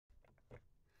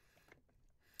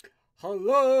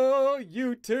Hello,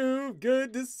 YouTube.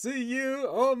 Good to see you.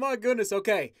 Oh my goodness.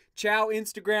 Okay. Ciao,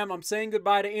 Instagram. I'm saying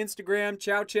goodbye to Instagram.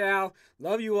 Ciao, ciao.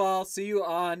 Love you all. See you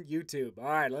on YouTube. All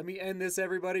right. Let me end this,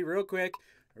 everybody, real quick.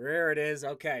 There it is.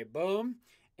 Okay. Boom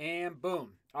and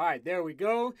boom. All right. There we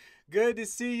go. Good to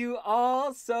see you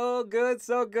all. So good.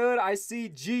 So good. I see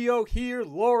Gio here.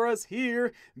 Laura's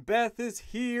here. Beth is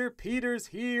here. Peter's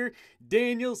here.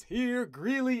 Daniel's here.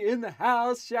 Greeley in the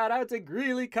house. Shout out to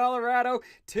Greeley, Colorado.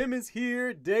 Tim is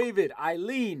here. David,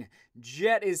 Eileen,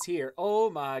 Jet is here. Oh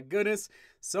my goodness.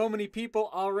 So many people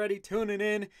already tuning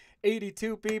in.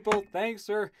 82 people. Thanks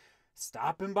for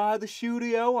stopping by the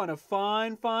studio on a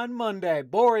fine Monday.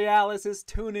 Borealis is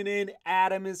tuning in.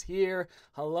 Adam is here.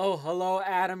 Hello, hello,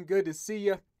 Adam. Good to see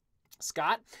you.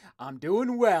 Scott, I'm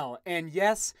doing well. And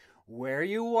yes, where are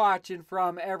you watching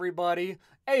from, everybody?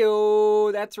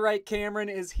 Ayo, that's right. Cameron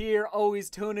is here, always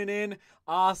tuning in.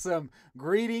 Awesome.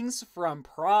 Greetings from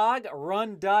Prague.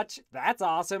 Run Dutch. That's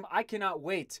awesome. I cannot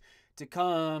wait to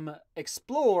come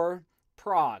explore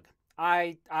Prague.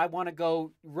 I want to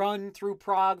go run through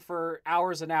Prague for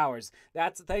hours and hours.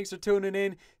 Thanks for tuning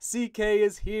in. CK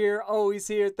is here. Always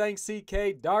here. Thanks,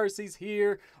 CK. Darcy's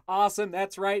here. Awesome.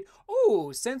 That's right.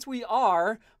 Oh, since we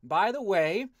are, by the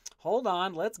way, hold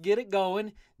on. Let's get it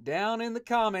going down in the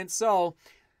comments. So,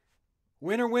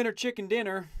 winner chicken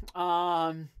dinner.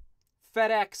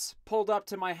 FedEx pulled up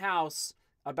to my house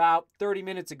about 30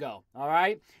 minutes ago. All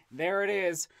right, there it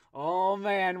is. Oh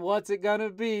man, what's it gonna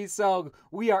be? So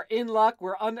we are in luck.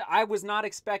 I was not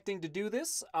expecting to do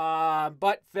this,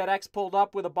 but FedEx pulled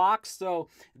up with a box. So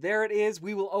there it is.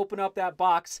 We will open up that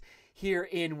box here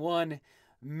in 1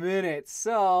 minute.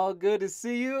 So good to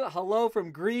see you. Hello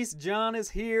from Greece. John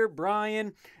is here.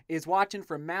 Brian is watching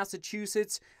from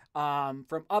Massachusetts,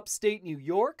 from upstate New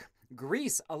York.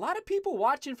 Greece. A lot of people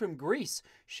watching from Greece.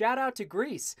 Shout out to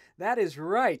Greece. That is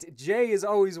right. Jay is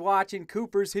always watching.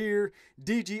 Cooper's here.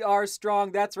 DGR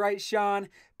Strong. That's right, Sean.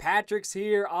 Patrick's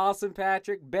here. Awesome,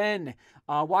 Patrick. Ben,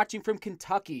 watching from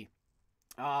Kentucky.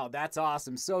 Oh, that's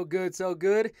awesome. So good, so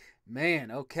good. Man,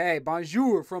 okay.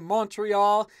 Bonjour from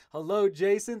Montreal. Hello,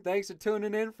 Jason. Thanks for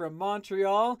tuning in from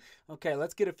Montreal. Okay,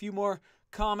 let's get a few more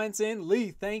comments in.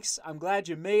 Lee, thanks. I'm glad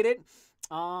you made it.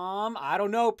 I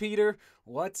don't know, Peter.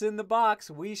 What's in the box?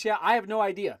 I have no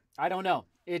idea. I don't know.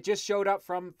 It just showed up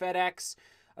from FedEx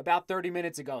about 30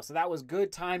 minutes ago. So that was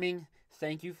good timing.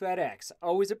 Thank you, FedEx.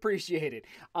 Always appreciate it.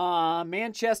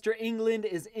 Manchester, England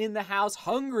is in the house.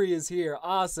 Hungary is here.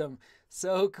 Awesome.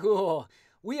 So cool.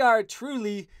 We are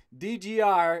truly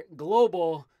DGR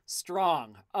Global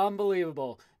Strong.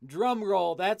 Unbelievable. Drum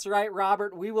roll. That's right,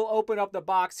 Robert. We will open up the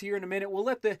box here in a minute. We'll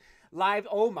let the live,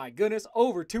 oh my goodness,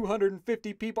 over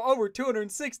 250 people, over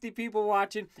 260 people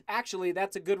watching. Actually,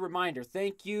 that's a good reminder.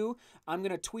 Thank you. I'm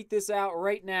going to tweet this out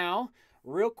right now,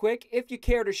 real quick. If you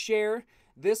care to share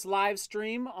this live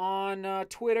stream on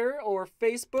Twitter or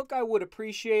Facebook, I would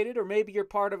appreciate it. Or maybe you're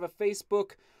part of a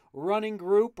Facebook running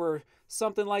group or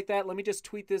something like that. Let me just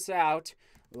tweet this out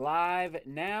live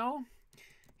now.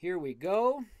 Here we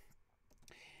go.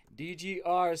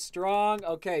 DGR Strong.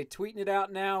 Okay, tweeting it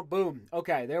out now. Boom.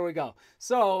 Okay, there we go.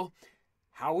 So,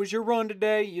 how was your run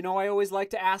today? You know, I always like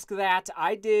to ask that.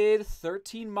 I did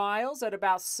 13 miles at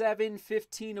about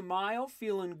 7:15 a mile.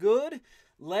 Feeling good.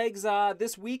 Legs,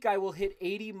 this week I will hit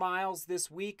 80 miles this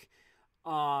week.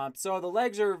 So the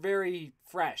legs are very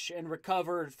fresh and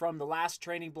recovered from the last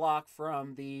training block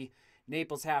from the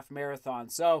Naples Half Marathon.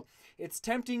 So it's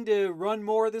tempting to run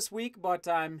more this week, but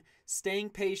I'm staying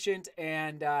patient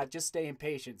and just staying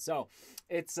patient. So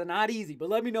it's not easy, but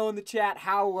let me know in the chat,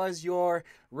 how was your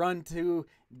run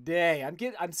today?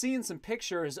 I'm seeing some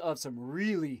pictures of some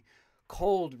really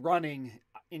cold running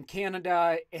in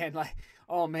Canada, and like,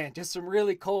 oh man, just some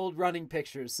really cold running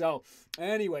pictures. So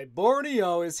anyway,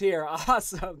 Borneo is here.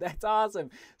 Awesome. That's awesome.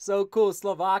 So cool.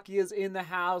 Slovakia's in the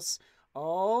house.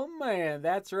 Oh man,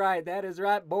 that's right. That is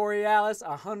right. Borealis,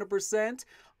 100%.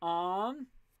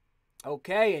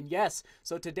 Okay, and yes,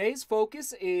 so today's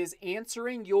focus is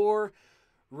answering your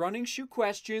running shoe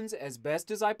questions as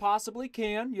best as I possibly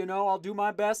can. You know, I'll do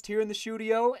my best here in the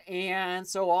studio, and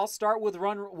so I'll start with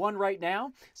one right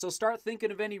now. So start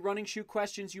thinking of any running shoe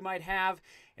questions you might have,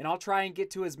 and I'll try and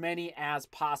get to as many as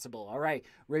possible. All right,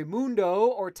 Raimundo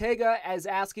Ortega is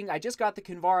asking, I just got the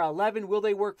Kinvara 11. Will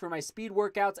they work for my speed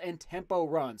workouts and tempo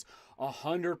runs?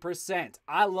 100%.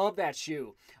 I love that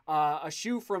shoe. A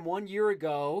shoe from 1 year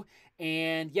ago,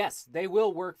 and yes, they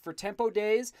will work for tempo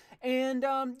days, and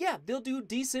yeah, they'll do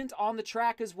decent on the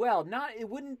track as well. It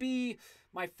wouldn't be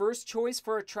my first choice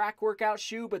for a track workout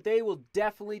shoe, but they will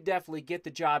definitely get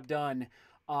the job done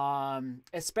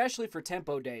especially for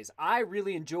tempo days. I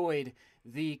really enjoyed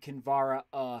the Kinvara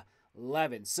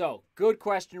 11. So, good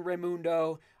question,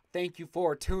 Raimundo. Thank you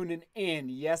for tuning in.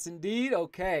 Yes, indeed.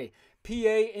 Okay. PA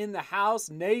in the house.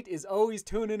 Nate is always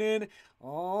tuning in.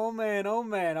 Oh, man. Oh,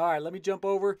 man. All right, let me jump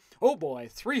over. Oh, boy.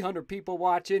 300 people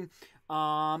watching.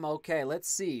 Okay, let's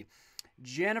see.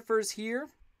 Jennifer's here.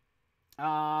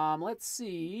 Let's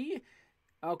see.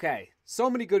 Okay, so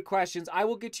many good questions. I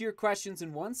will get to your questions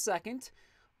in 1 second.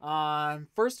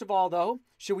 First of all, though,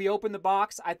 should we open the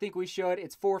box? I think we should.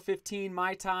 It's 4:15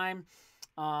 my time.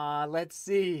 Let's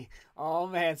see. Oh,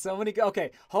 man, so many.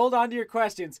 Okay, hold on to your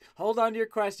questions. Hold on to your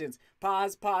questions.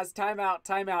 Pause, time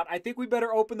out. I think we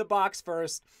better open the box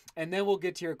first, and then we'll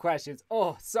get to your questions.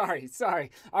 Oh, sorry.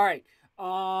 All right.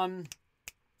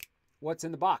 What's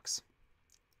in the box?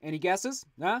 Any guesses?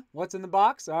 Huh? What's in the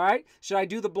box? All right. Should I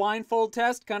do the blindfold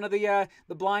test? Kind of the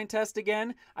blind test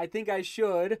again? I think I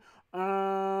should.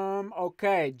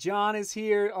 Okay. John is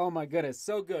here. Oh my goodness.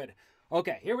 So good.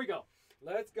 Okay. Here we go.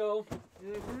 Let's go.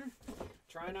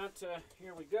 Try not to.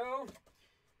 Here we go.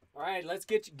 All right. Let's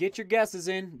get your guesses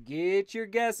in. Get your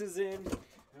guesses in.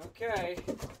 Okay.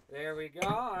 There we go.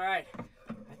 All right.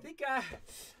 I think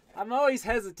I'm always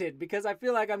hesitant because I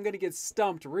feel like I'm going to get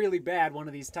stumped really bad one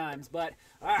of these times. But,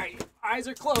 all right, eyes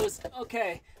are closed.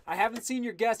 Okay, I haven't seen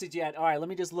your guesses yet. All right, let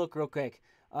me just look real quick.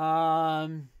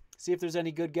 See if there's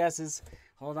any good guesses.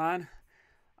 Hold on.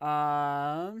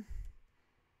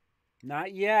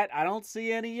 Not yet. I don't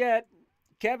see any yet.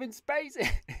 Kevin Spacey.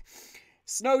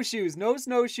 Snowshoes. No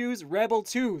snowshoes. Rebel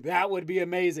 2. That would be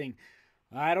amazing.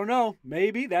 I don't know.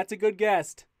 Maybe. That's a good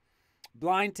guess.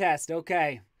 Blind test.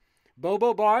 Okay.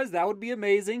 Bobo Bars, that would be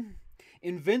amazing.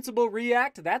 Invincible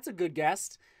React, that's a good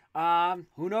guess.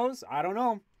 Who knows? I don't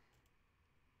know.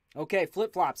 Okay,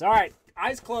 flip-flops. All right,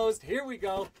 eyes closed. Here we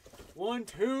go. 1,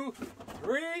 2,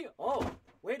 3. Oh,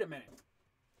 wait a minute.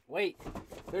 Wait,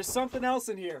 there's something else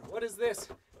in here. What is this?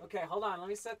 Okay, hold on. Let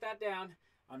me set that down.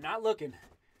 I'm not looking.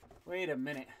 Wait a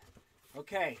minute.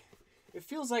 Okay, it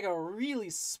feels like a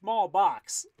really small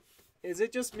box. Is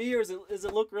it just me or does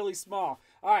it look really small?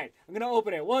 All right, I'm going to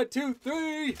open it. 1, 2,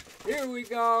 3. Here we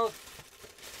go.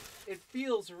 It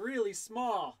feels really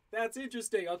small. That's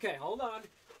interesting. Okay, hold on.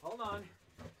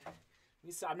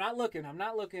 I'm not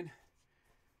looking.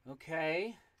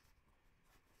 Okay.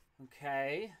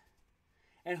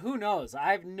 And who knows?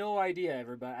 I have no idea,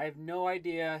 everybody. I have no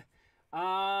idea.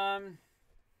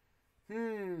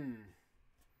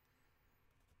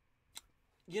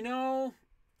 You know,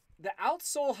 the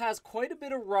outsole has quite a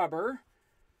bit of rubber.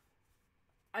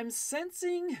 I'm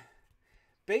sensing,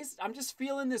 I'm just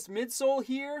feeling this midsole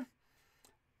here.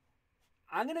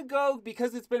 I'm going to go,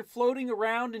 because it's been floating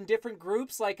around in different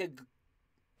groups, like a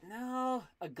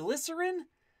glycerin?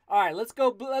 All right, let's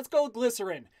go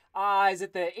glycerin. Is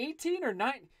it the 18 or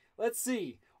 9? Let's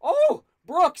see. Oh,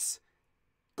 Brooks.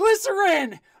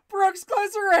 Glycerin. Brooks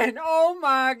Glycerin. Oh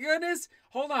my goodness.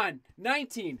 Hold on.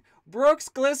 19. Brooks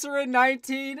Glycerin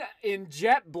 19 in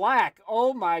jet black.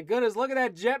 Oh my goodness. Look at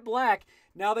that jet black.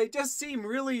 Now they just seem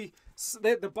really,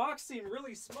 the box seemed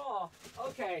really small.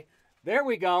 Okay. There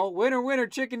we go. Winner,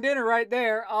 chicken dinner right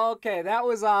there. Okay, that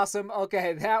was awesome.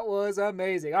 Okay, that was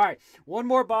amazing. All right, one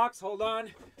more box. Hold on.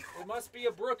 It must be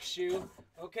a Brooks shoe.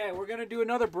 Okay, we're going to do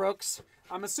another Brooks.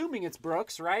 I'm assuming it's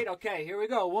Brooks, right? Okay, here we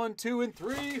go. 1, 2, and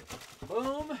 3.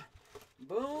 Boom.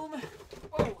 Boom.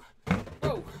 Oh.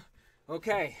 Oh.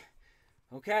 Okay.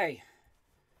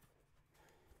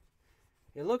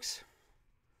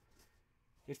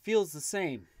 It feels the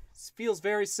same. It feels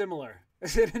very similar.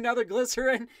 Is it another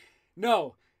glycerin?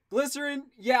 No. Glycerin?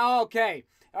 Yeah, okay.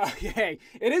 Okay.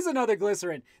 It is another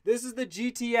glycerin. This is the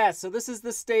GTS. So this is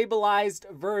the stabilized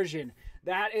version.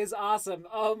 That is awesome.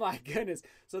 Oh my goodness.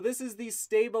 So this is the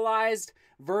stabilized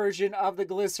version of the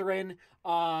glycerin.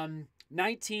 19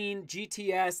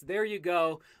 GTS. There you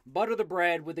go. Butter the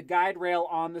bread with the guide rail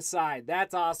on the side.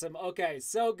 That's awesome. Okay,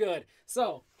 so good.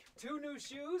 So, 2 new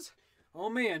shoes. Oh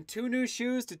man, 2 new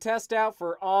shoes to test out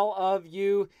for all of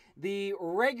you. The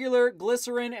regular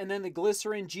glycerin and then the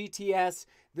glycerin GTS.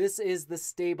 This is the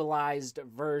stabilized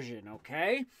version,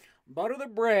 okay? Butter the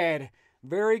bread.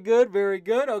 Very good, very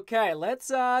good. Okay,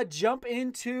 let's jump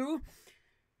into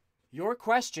your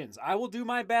questions. I will do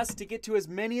my best to get to as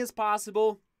many as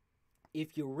possible.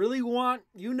 If you really want,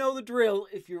 you know the drill.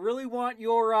 If you really want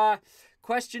your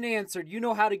question answered, you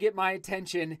know how to get my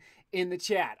attention in the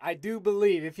chat. I do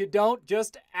believe. If you don't,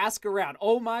 just ask around.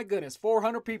 Oh my goodness,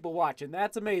 400 people watching.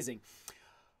 That's amazing.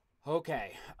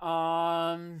 Okay.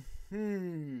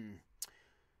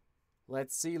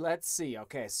 Let's see.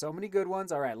 Okay, so many good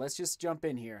ones. All right, let's just jump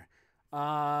in here.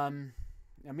 Let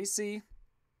me see.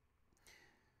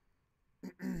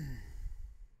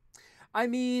 I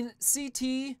mean,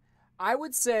 CT, I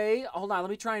would say, hold on, let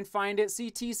me try and find it.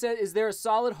 CT said, is there a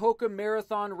solid Hoka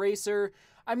marathon racer?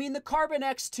 I mean, the Carbon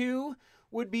X2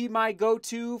 would be my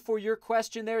go-to for your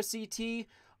question there, CT.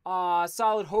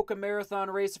 Solid Hoka marathon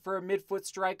racer for a midfoot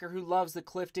striker who loves the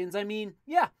Cliftons. I mean,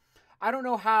 yeah, I don't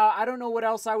know what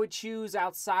else I would choose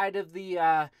outside of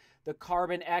the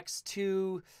Carbon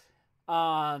X2.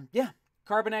 Yeah,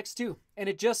 Carbon X2. And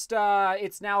it just,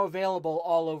 it's now available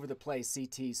all over the place,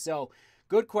 CT. So,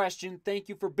 good question. Thank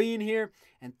you for being here,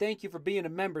 and thank you for being a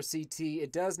member, CT.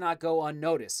 It does not go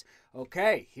unnoticed.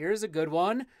 Okay, here's a good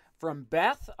one from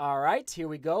Beth. All right, here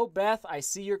we go. Beth, I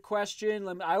see your question.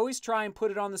 I always try and put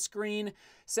it on the screen.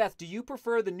 Seth, do you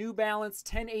prefer the New Balance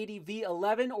 1080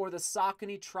 V11 or the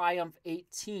Saucony Triumph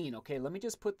 18? Okay, let me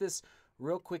just put this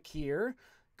real quick here.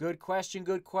 Good question,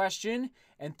 good question.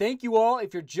 And thank you all.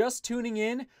 If you're just tuning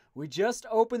in, we just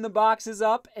opened the boxes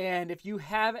up. And if you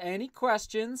have any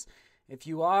questions, if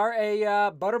you are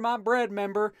a Butter My Bread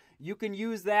member, you can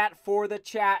use that for the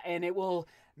chat and it will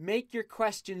make your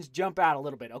questions jump out a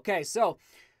little bit. Okay, so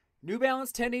New Balance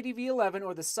 1080 V11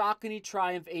 or the Saucony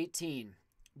Triumph 18?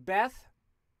 Beth,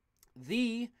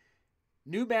 the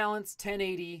New Balance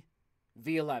 1080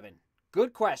 V11.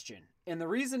 Good question. And the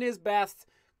reason is, Beth,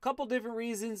 a couple different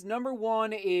reasons. Number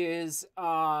one is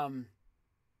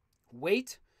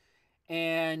weight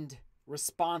and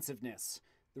responsiveness.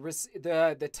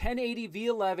 The 1080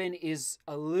 V11 is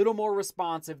a little more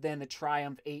responsive than the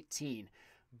Triumph 18.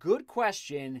 Good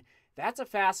question. That's a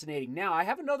fascinating. Now, I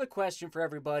have another question for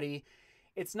everybody.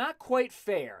 It's not quite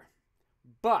fair,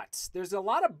 but there's a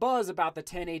lot of buzz about the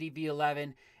 1080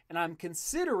 V11, and I'm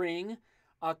considering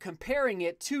comparing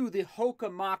it to the Hoka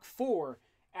Mach 4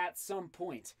 at some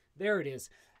point. There it is.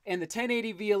 And the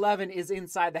 1080 V11 is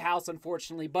inside the house,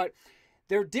 unfortunately, but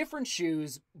they're different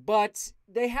shoes, but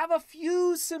they have a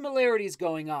few similarities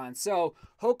going on. So,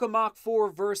 Hoka Mach 4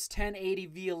 versus 1080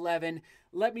 V11.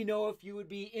 Let me know if you would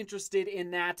be interested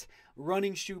in that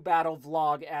running shoe battle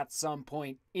vlog at some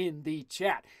point in the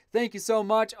chat. Thank you so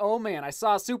much. Oh, man, I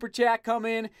saw a super chat come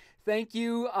in. Thank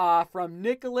you from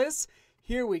Nicholas.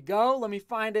 Here we go. Let me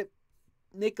find it,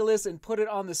 Nicholas, and put it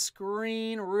on the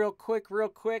screen real quick.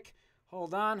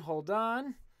 Hold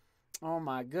on. Oh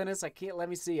my goodness, I can't, let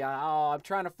me see. I'm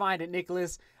trying to find it,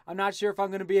 Nicholas. I'm not sure if I'm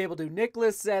going to be able to.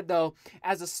 Nicholas said, though,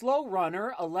 as a slow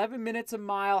runner, 11 minutes a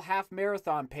mile, half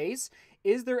marathon pace,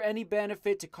 is there any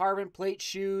benefit to carbon plate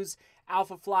shoes,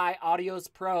 Alphafly, Audios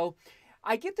Pro?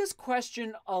 I get this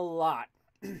question a lot.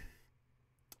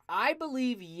 I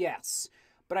believe yes,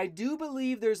 but I do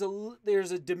believe there's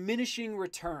a diminishing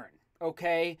return,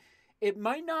 okay? It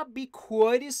might not be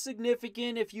quite as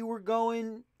significant if you were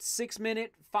going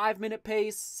 6-minute, 5-minute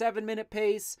pace, 7-minute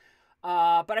pace.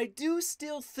 But I do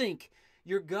still think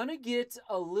you're going to get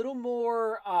a little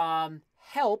more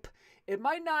help. It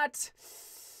might not,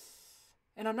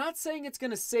 and I'm not saying it's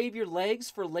going to save your legs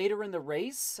for later in the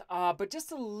race, but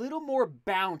just a little more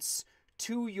bounce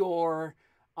to your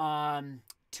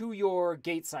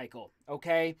gait cycle,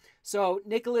 okay? So,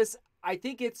 Nicholas, I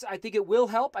think it will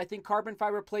help. I think carbon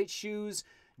fiber plate shoes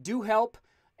do help,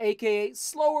 aka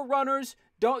slower runners.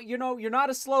 You're not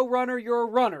a slow runner, you're a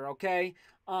runner, okay?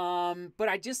 But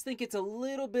I just think it's a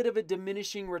little bit of a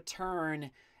diminishing return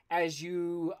as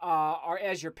your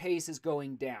pace is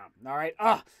going down. All right.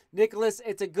 Nicholas,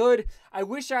 it's a good. I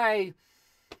wish I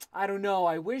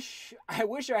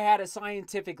had a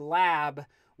scientific lab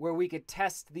where we could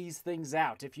test these things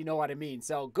out, if you know what I mean.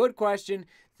 So, good question.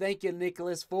 Thank you,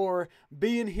 Nicholas, for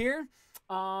being here.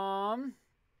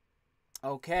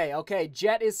 Okay.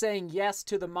 Jet is saying yes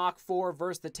to the Mach 4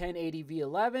 versus the 1080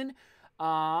 V11.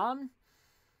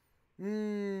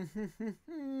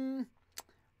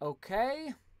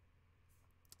 Okay.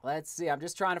 Let's see. I'm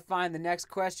just trying to find the next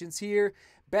questions here.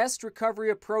 Best recovery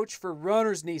approach for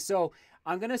runner's knee. So,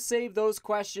 I'm going to save those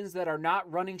questions that are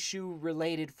not running shoe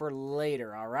related for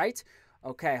later, all right?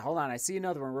 Okay, hold on. I see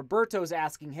another one. Roberto's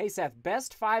asking, hey, Seth,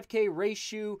 best 5K race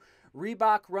shoe,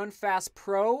 Reebok Run Fast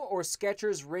Pro or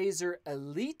Skechers Razor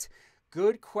Elite?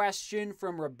 Good question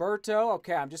from Roberto.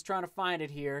 Okay, I'm just trying to find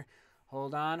it here.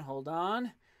 Hold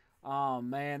on. Oh,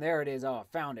 man, there it is. Oh, I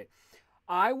found it.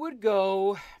 I would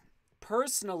go,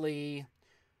 personally,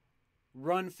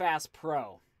 Run Fast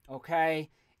Pro, okay?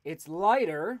 It's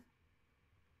lighter.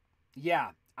 Yeah,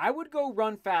 I would go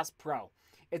Run Fast Pro.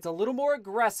 It's a little more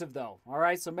aggressive, though, all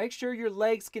right? So make sure your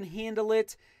legs can handle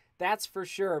it. That's for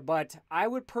sure. But I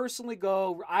would personally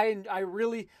go, I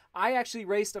actually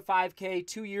raced a 5K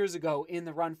 2 years ago in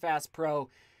the Run Fast Pro,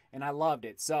 and I loved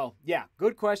it. So, yeah,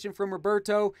 good question from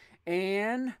Roberto.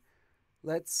 And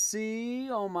Let's see.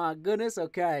 Oh my goodness.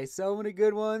 Okay, so many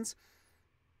good ones.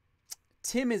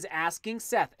 Tim is asking,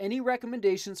 Seth, any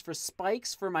recommendations for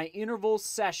spikes for my interval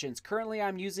sessions? Currently,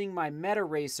 I'm using my Meta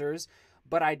Racers,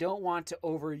 but I don't want to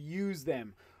overuse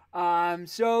them.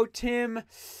 So Tim,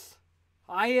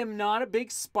 I am not a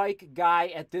big spike guy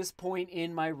at this point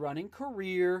in my running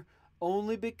career,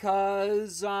 only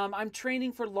because I'm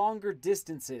training for longer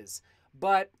distances.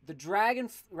 But the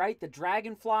the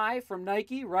Dragonfly from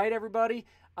Nike, right, everybody?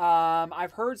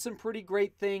 I've heard some pretty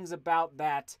great things about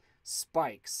that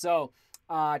spike. So,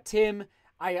 Tim,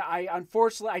 I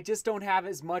unfortunately I just don't have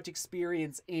as much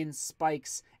experience in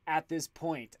spikes at this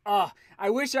point. I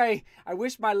wish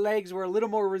my legs were a little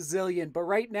more resilient, but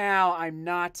right now I'm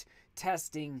not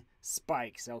testing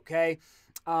spikes, okay?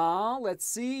 Let's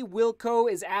see.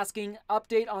 Wilco is asking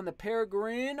update on the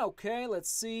Peregrine. Okay, let's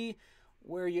see.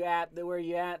 Where you at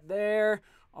there?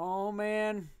 Oh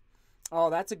man. Oh,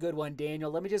 that's a good one,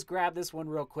 Daniel. Let me just grab this one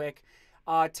real quick.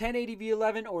 1080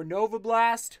 V11 or Nova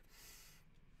Blast.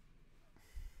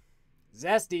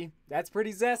 Zesty. That's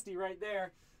pretty zesty right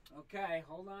there. Okay,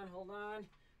 hold on.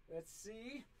 Let's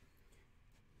see.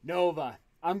 Nova.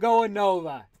 I'm going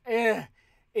Nova. I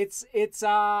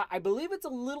believe it's a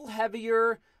little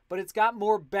heavier, but it's got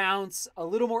more bounce, a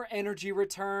little more energy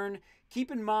return. Keep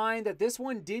in mind that this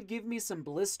one did give me some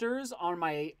blisters on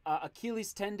my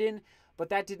Achilles tendon, but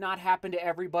that did not happen to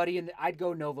everybody, and I'd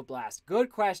go Nova Blast. Good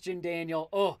question, Daniel.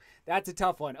 Oh, that's a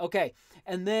tough one. Okay,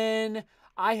 and then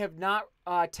I have not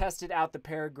tested out the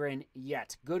Peregrine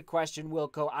yet. Good question,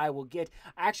 Wilco. I will get...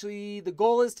 Actually, the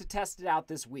goal is to test it out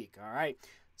this week, all right?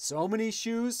 So many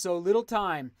shoes, so little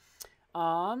time.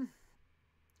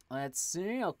 Let's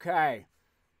see. Okay.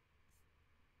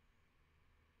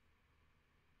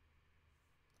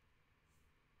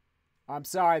 I'm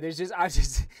sorry. This is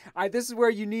where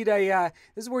you need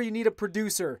a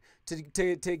producer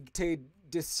to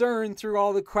discern through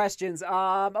all the questions.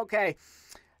 Okay.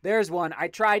 There's one. I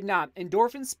tried not.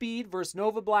 Endorphin Speed versus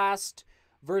Nova Blast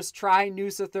versus Try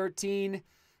Noosa 13.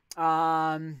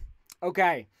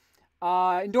 Okay.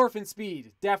 Endorphin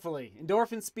Speed, definitely.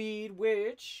 Endorphin Speed,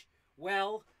 which,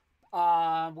 well,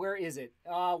 where is it?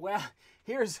 Well,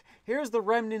 here's the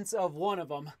remnants of one of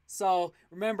them. So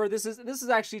remember, this is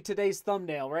actually today's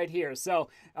thumbnail right here. So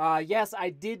yes,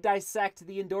 I did dissect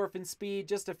the Endorphin Speed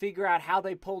just to figure out how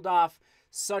they pulled off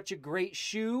such a great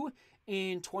shoe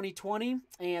in 2020,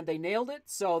 and they nailed it.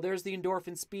 So there's the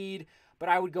Endorphin Speed, but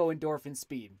I would go Endorphin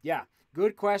Speed. Yeah,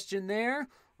 good question there.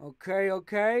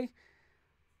 Okay.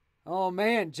 Oh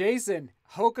man, Jason,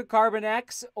 Hoka Carbon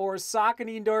X or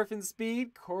Saucony Endorphin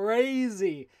Speed?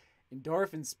 Crazy.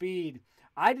 Endorphin Speed.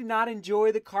 I did not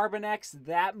enjoy the Carbon X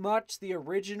that much, the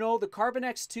original. The Carbon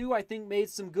X2, I think, made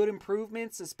some good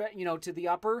improvements, to the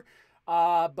upper.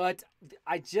 But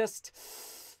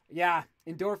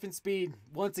Endorphin Speed.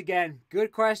 Once again,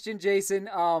 good question, Jason.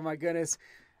 Oh my goodness.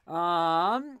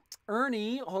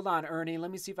 Ernie, hold on, Ernie.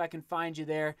 Let me see if I can find you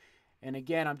there. And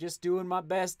again, I'm just doing my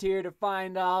best here to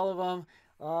find all of them.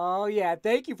 Oh, yeah.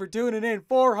 Thank you for tuning in.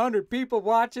 400 people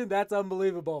watching. That's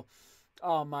unbelievable.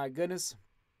 Oh, my goodness.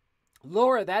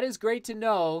 Laura, that is great to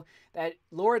know that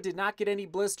Laura did not get any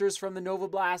blisters from the Nova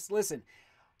Blast. Listen,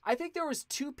 I think there was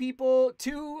two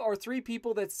or three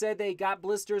people that said they got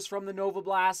blisters from the Nova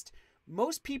Blast.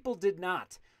 Most people did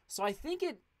not. So I think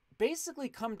it basically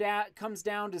comes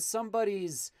down to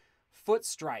somebody's foot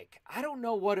strike. I don't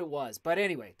know what it was, but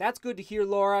anyway, that's good to hear,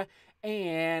 Laura.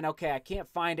 And okay, I can't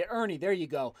find it. Ernie, there you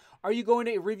go. Are you going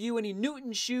to review any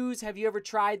Newton shoes? Have you ever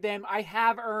tried them? I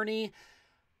have, Ernie.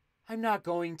 I'm not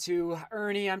going to,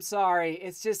 Ernie. I'm sorry.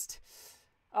 It's just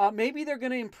maybe they're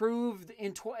going to improve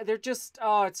they're just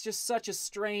it's just such a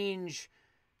strange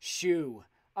shoe.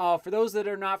 For those that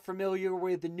are not familiar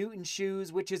with the Newton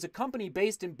shoes, which is a company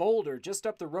based in Boulder, just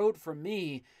up the road from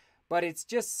me, but it's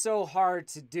just so hard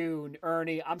to do,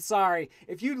 Ernie. I'm sorry.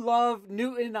 If you love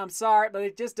Newton, I'm sorry, but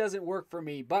it just doesn't work for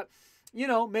me. But,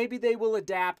 maybe they will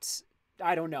adapt.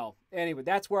 I don't know. Anyway,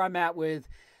 that's where I'm at with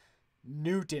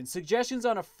Newton. Suggestions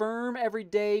on a firm,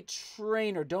 everyday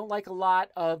trainer. Don't like a lot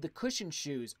of the cushion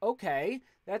shoes. Okay,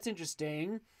 that's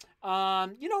interesting.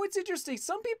 It's interesting.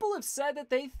 Some people have said that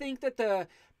they think that the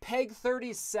Peg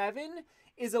 37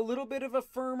 is a little bit of a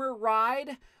firmer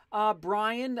ride.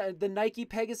 Brian, the Nike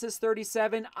Pegasus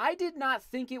 37, I did not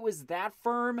think it was that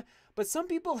firm, but some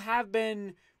people have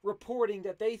been reporting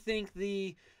that they think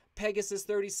the Pegasus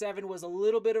 37 was a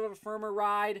little bit of a firmer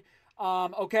ride.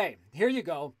 Okay, here you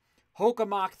go. Hoka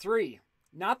Mach 3,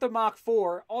 not the Mach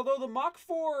 4, although the Mach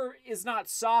 4 is not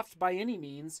soft by any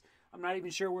means. I'm not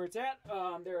even sure where it's at.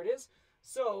 There it is.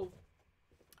 So,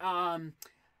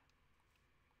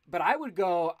 But I would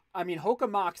go, I mean, Hoka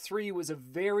Mach 3 was a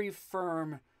very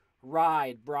firm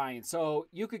ride, Brian. So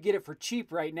you could get it for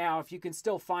cheap right now if you can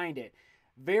still find it.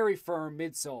 Very firm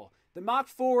midsole. The Mach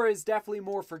 4 is definitely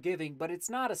more forgiving, but it's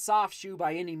not a soft shoe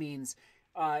by any means,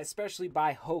 especially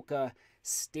by Hoka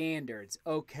standards.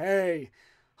 Okay.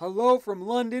 Hello from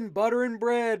London, butter and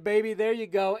bread, baby. There you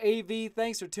go. AV,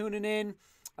 thanks for tuning in.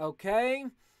 Okay.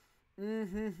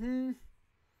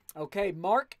 Okay,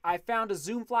 Mark, I found a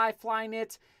Zoomfly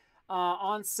Flyknit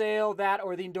on sale, that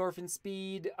or the Endorphin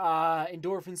Speed,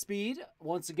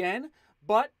 once again.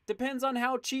 But depends on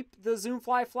how cheap the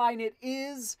Zoomfly Flyknit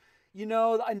is. You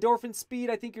know, the Endorphin Speed,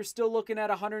 I think you're still looking at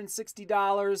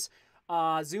 $160.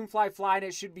 Zoomfly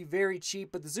Flyknit should be very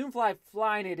cheap, but the Zoomfly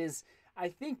Flyknit is, I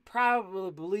think,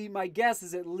 probably, my guess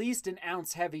is at least an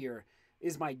ounce heavier,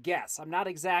 is my guess. I'm not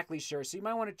exactly sure, so you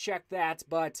might want to check that,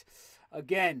 but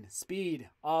again, speed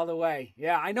all the way.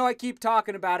 Yeah, I know I keep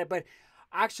talking about it, but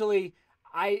actually,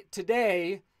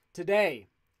 today,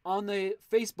 on the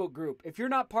Facebook group, if you're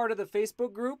not part of the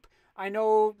Facebook group, I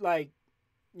know, like,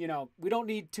 you know, we don't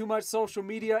need too much social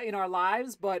media in our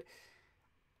lives, but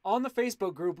on the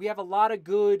Facebook group, we have a lot of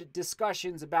good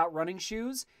discussions about running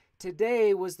shoes.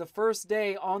 Today was the first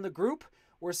day on the group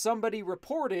where somebody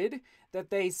reported that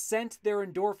they sent their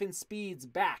Endorphin Speeds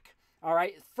back. All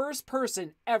right, first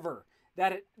person ever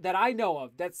that I know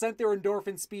of that sent their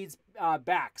Endorphin Speeds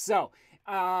back. So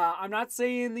I'm not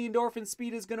saying the Endorphin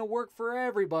Speed is going to work for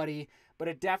everybody, but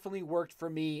it definitely worked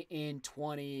for me in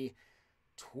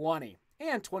 2020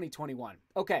 and 2021.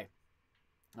 Okay.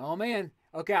 Oh, man.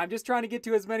 Okay, I'm just trying to get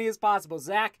to as many as possible.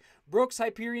 Zach, Brooks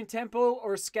Hyperion Tempo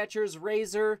or Skechers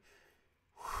Razor?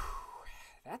 Whew,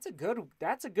 that's a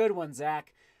good one,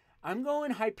 Zach. I'm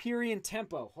going Hyperion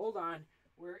Tempo. Hold on.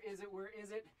 Where is it?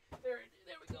 There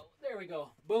we go.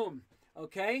 Boom.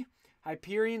 Okay.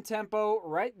 Hyperion Tempo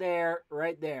right there.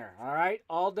 All right.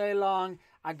 All day long,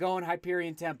 I'm going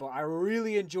Hyperion Tempo. I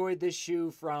really enjoyed this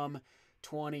shoe from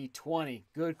 2020.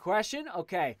 Good question.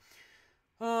 Okay.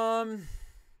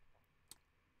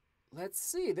 Let's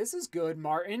see. This is good,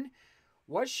 Martin.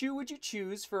 What shoe would you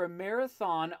choose for a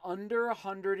marathon under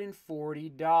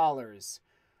 $140?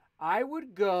 I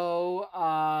would go,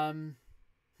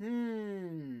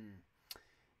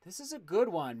 this is a good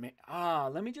one.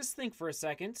 Let me just think for a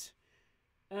second.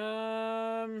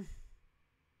 Man.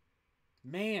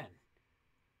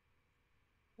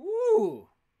 Ooh.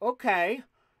 Okay.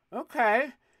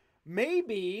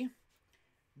 Maybe,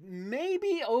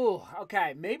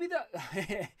 okay. Maybe the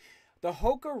the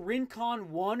Hoka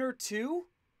Rincon 1 or 2,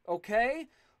 okay?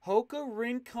 Hoka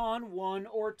Rincon 1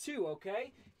 or 2,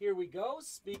 okay? Here we go.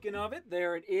 Speaking of it,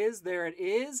 there it is.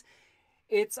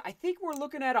 I think we're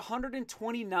looking at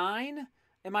 129.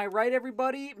 Am I right,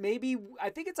 everybody? Maybe, I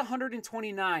think it's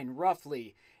 129,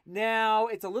 roughly. Now,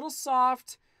 it's a little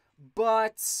soft,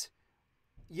 but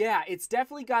yeah, it's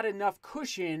definitely got enough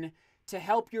cushion to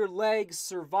help your legs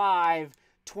survive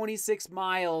 26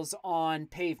 miles on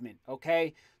pavement,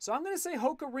 okay? So I'm going to say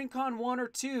Hoka Rincon 1 or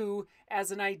 2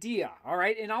 as an idea, all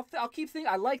right? And I'll keep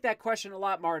thinking. I like that question a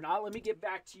lot, Martin. Let me get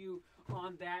back to you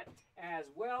on that as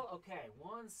well. Okay,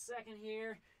 1 second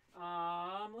here.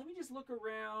 Let me just look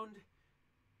around.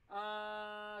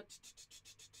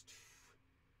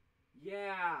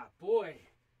 Yeah, boy.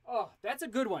 Oh, that's a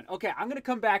good one. Okay, I'm going to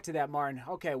come back to that, Martin.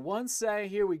 Okay, 1 second.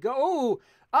 Here we go.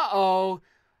 Oh,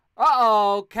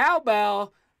 uh-oh,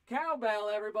 cowbell,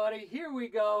 everybody. Here we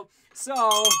go. So,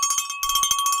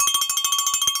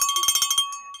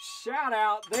 shout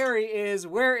out. There he is.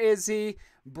 Where is he?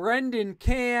 Brendan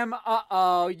Cam.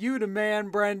 Uh-oh, you the man,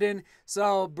 Brendan.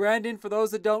 So, Brendan, for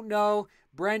those that don't know,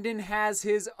 Brendan has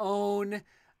his own,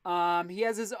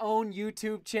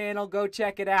 YouTube channel. Go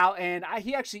check it out. And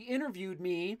he actually interviewed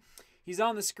me. He's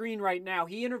on the screen right now.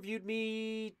 He interviewed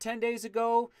me 10 days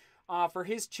ago. For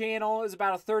his channel. It was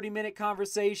about a 30-minute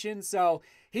conversation, so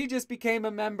he just became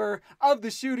a member of the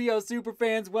Studio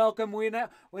Superfans. Welcome.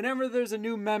 Whenever there's a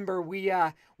new member, we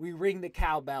ring the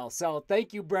cowbell. So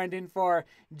thank you, Brendan, for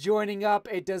joining up.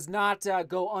 It does not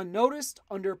go unnoticed,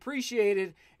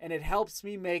 underappreciated, and it helps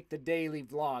me make the daily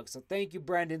vlog. So thank you,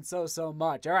 Brendan, so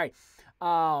much. All right.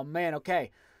 Oh, man,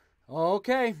 okay.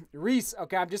 Okay, Reese.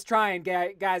 Okay, I'm just trying,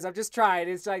 guys. I'm just trying.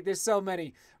 It's like there's so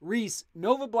many. Reese,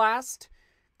 Nova Blast,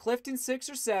 Clifton 6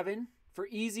 or 7 for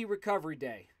easy recovery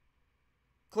day.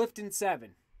 Clifton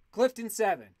 7.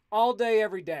 All day,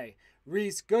 every day.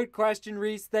 Reese, good question,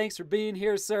 Reese. Thanks for being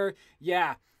here, sir.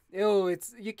 Yeah. You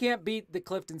can't beat the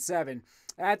Clifton 7.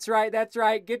 That's right.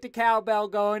 Get the cowbell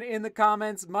going in the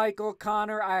comments. Michael,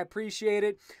 Connor, I appreciate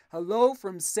it. Hello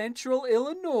from Central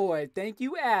Illinois. Thank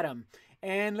you, Adam.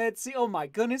 And let's see. Oh, my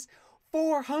goodness.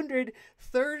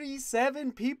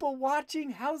 437 people watching.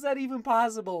 How's that even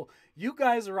possible? You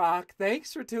guys rock.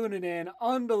 Thanks for tuning in.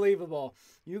 Unbelievable.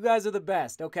 You guys are the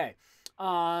best. Okay.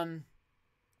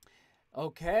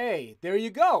 Okay, there you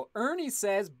go. Ernie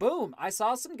says, boom, I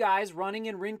saw some guys running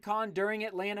in Rincon during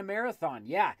Atlanta Marathon.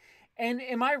 Yeah. And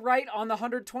am I right on the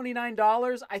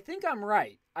 $129? I think I'm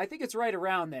right. I think it's right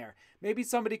around there. Maybe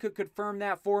somebody could confirm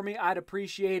that for me. I'd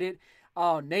appreciate it.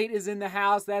 Oh, Nate is in the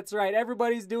house. That's right.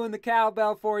 Everybody's doing the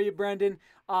cowbell for you, Brendan.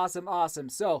 Awesome, awesome.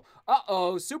 So,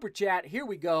 super chat. Here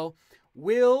we go.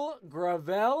 Will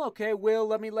Gravel. Okay, Will,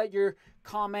 let me let your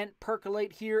comment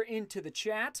percolate here into the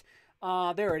chat.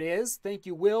 There it is. Thank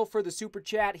you, Will, for the super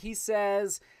chat. He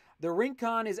says, the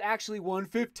Rincon is actually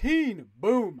 $115.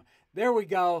 Boom. There we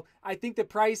go. I think the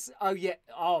price,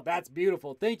 that's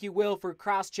beautiful. Thank you, Will, for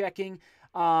cross-checking.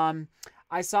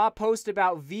 I saw a post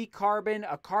about V-Carbon,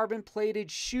 a carbon-plated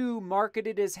shoe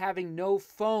marketed as having no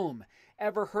foam.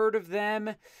 Ever heard of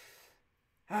them?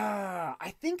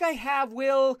 I think I have,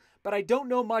 Will, but I don't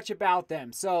know much about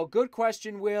them. So, good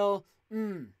question, Will.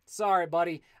 Sorry,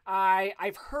 buddy.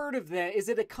 I've heard of them. Is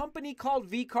it a company called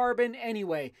V-Carbon?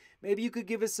 Anyway, maybe you could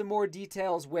give us some more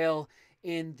details, Will,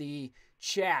 in the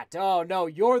chat. Oh, no,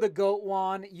 you're the GOAT,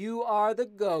 Juan. You are the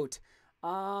GOAT.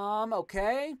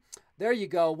 Okay. There you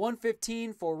go.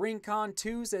 115 for Rincon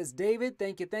 2, says David.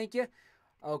 Thank you, thank you.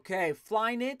 Okay,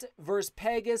 Flyknit versus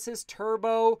Pegasus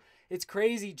Turbo. It's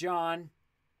crazy, John.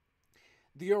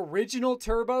 The original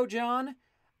Turbo, John,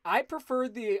 I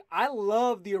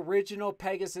love the original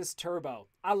Pegasus Turbo.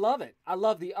 I love it. I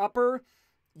love the upper.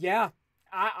 Yeah,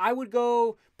 I would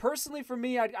go, personally for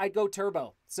me, I'd go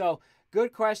Turbo. So,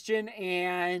 good question.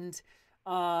 And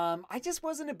I just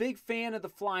wasn't a big fan of the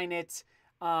Flyknit.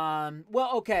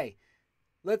 Okay.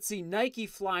 Let's see, Nike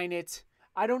Flyknit.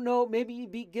 I don't know, maybe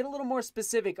get a little more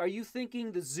specific. Are you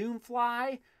thinking the Zoom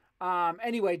Fly?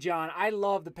 Anyway, John, I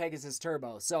love the Pegasus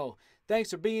Turbo. So,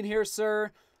 thanks for being here,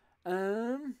 sir.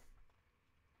 I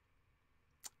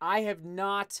have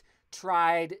not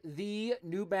tried the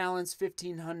New Balance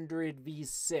 1500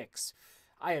 V6.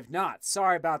 I have not.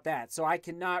 Sorry about that. So, I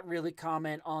cannot really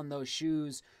comment on those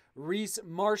shoes. Reese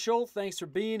Marshall, thanks for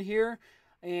being here.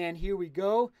 And here we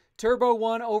go. Turbo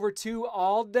 1 over 2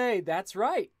 all day. That's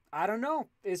right. I don't know.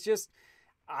 It's just,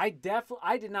 I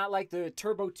did not like the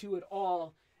Turbo 2 at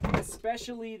all.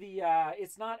 Especially the,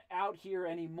 it's not out here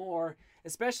anymore.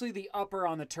 Especially the upper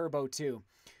on the Turbo 2.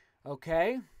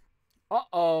 Okay.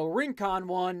 Rincon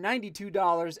 1,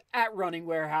 $92 at Running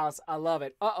Warehouse. I love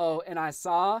it. And I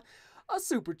saw a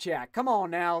super chat. Come on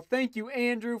now. Thank you,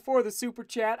 Andrew, for the super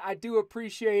chat. I do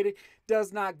appreciate it.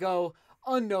 Does not go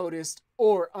unnoticed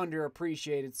or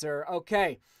underappreciated, sir.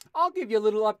 Okay, I'll give you a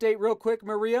little update real quick,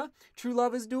 Maria. True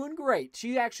Love is doing great.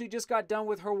 She actually just got done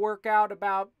with her workout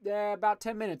about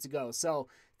 10 minutes ago. So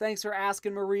thanks for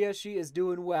asking, Maria. She is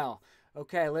doing well.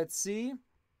 Okay, let's see.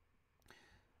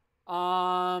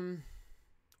 Dermot,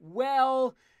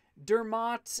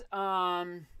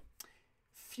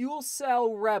 Fuel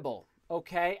Cell Rebel.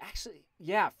 Okay, actually,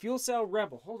 yeah, Fuel Cell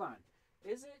Rebel. Hold on.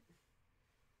 Is it?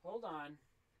 Hold on.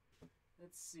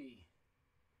 Let's see.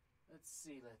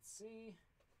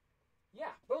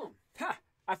 Yeah, boom. Ha!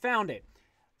 I found it.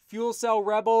 Fuel Cell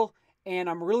Rebel, and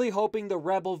I'm really hoping the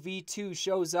Rebel V2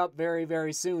 shows up very,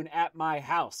 very soon at my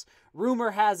house.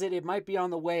 Rumor has it might be on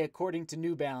the way according to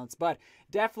New Balance, but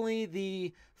definitely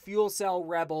the Fuel Cell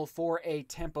Rebel for a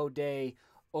tempo day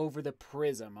over the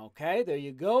Prism. Okay, there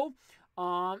you go.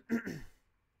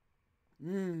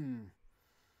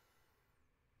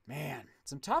 Man,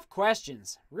 some tough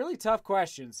questions. Really tough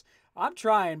questions. I'm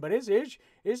trying, but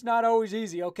it's not always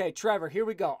easy. Okay, Trevor, here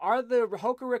we go. Are the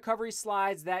Hoka recovery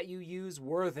slides that you use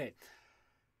worth it?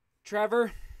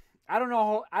 Trevor, I don't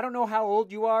know how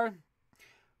old you are,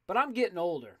 but I'm getting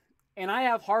older. And I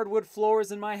have hardwood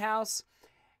floors in my house.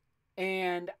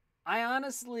 And I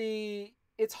honestly,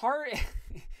 it's hard.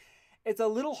 It's a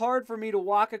little hard for me to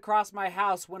walk across my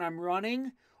house when I'm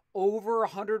running over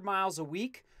 100 miles a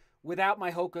week without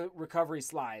my Hoka recovery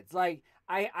slides. Like,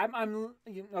 I'm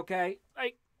okay.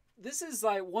 Like, this is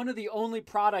like one of the only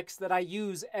products that I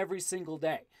use every single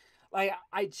day. Like,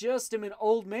 I just am an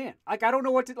old man. Like, I don't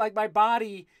know what to, like, my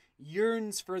body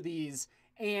yearns for these.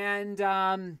 And,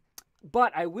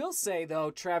 but I will say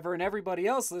though, Trevor and everybody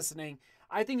else listening,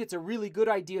 I think it's a really good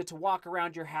idea to walk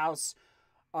around your house,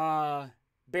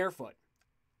 barefoot.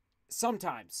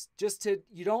 Sometimes,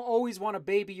 you don't always want to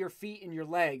baby your feet and your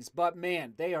legs, but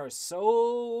man, they are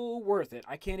so worth it.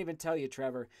 I can't even tell you,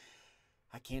 Trevor.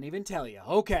 I can't even tell you.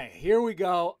 Okay, here we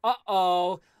go.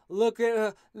 Look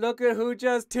at who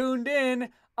just tuned in.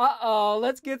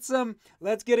 Let's get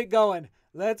it going.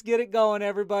 Let's get it going,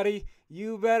 everybody.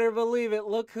 You better believe it.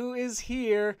 Look who is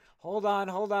here. Hold on,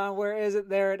 hold on. Where is it?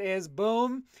 There it is.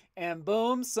 Boom and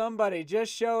boom. Somebody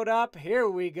just showed up. Here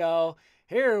we go.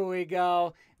 Here we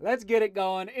go. Let's get it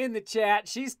going in the chat.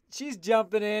 She's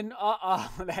jumping in.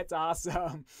 Uh-oh, that's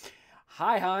awesome.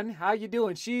 Hi, hon. How you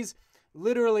doing? She's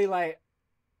literally like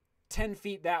 10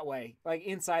 feet that way, like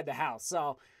inside the house.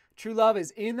 So True Love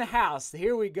is in the house.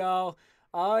 Here we go.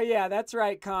 Oh, yeah, that's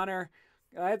right, Connor.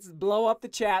 Let's blow up the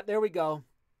chat. There we go.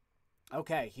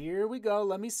 Okay, here we go.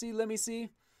 Let me see. Let me see.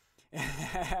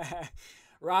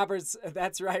 Roberts,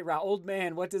 that's right. Old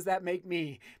man, what does that make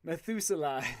me?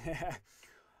 Methuselah.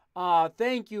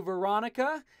 Thank you,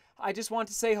 Veronica. I just want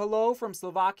to say hello from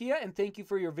Slovakia and thank you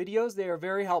for your videos. They are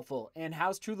very helpful. And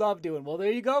how's True Love doing? Well,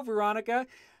 there you go, Veronica.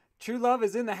 True Love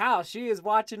is in the house. She is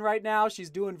watching right now. She's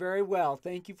doing very well.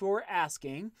 Thank you for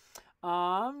asking.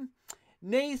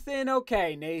 Nathan,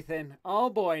 okay, Nathan. Oh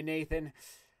boy, Nathan.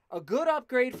 A good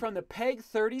upgrade from the Peg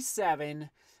 37.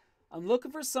 I'm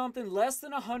looking for something less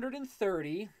than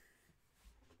 130.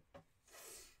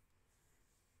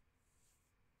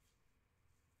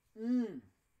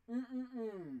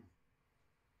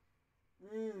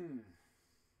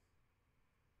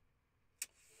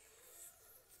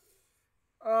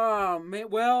 Man,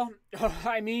 well,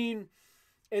 I mean,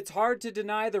 it's hard to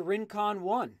deny the Rincon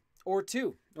 1 or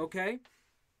 2, okay?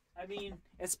 I mean,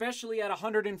 especially at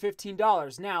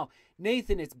 $115. Now,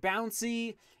 Nathan, it's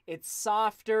bouncy, it's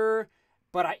softer,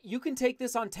 but you can take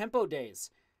this on tempo days.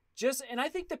 And I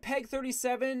think the Peg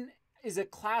 37 is a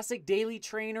classic daily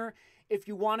trainer. If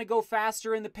you want to go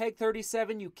faster in the Peg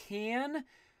 37, you can.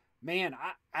 Man,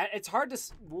 it's hard to...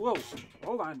 Whoa,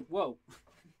 hold on, whoa.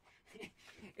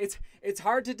 It's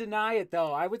hard to deny it,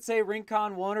 though. I would say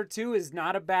Rincon 1 or 2 is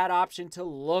not a bad option to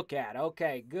look at.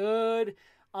 Okay, good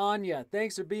on ya.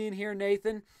 Thanks for being here,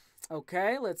 Nathan.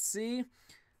 Okay, let's see.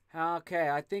 Okay,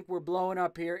 I think we're blowing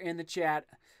up here in the chat.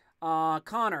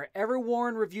 Connor, ever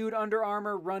worn reviewed Under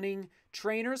Armour running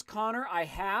trainers? Connor, I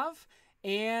have.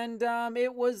 And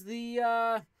it was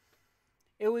the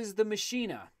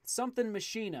Machina. Something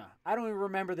Machina. I don't even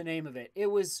remember the name of it.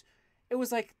 It was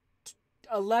like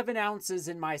 11 ounces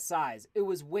in my size. It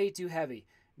was way too heavy.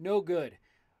 No good.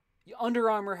 Under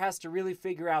Armour has to really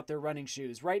figure out their running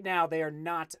shoes. Right now, they are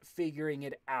not figuring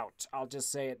it out. I'll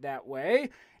just say it that way.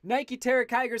 Nike Terra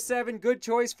Kiger 7, good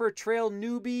choice for a trail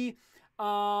newbie.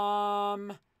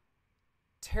 Terra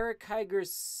Kiger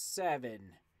 7.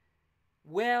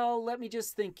 Well, let me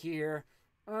just think here.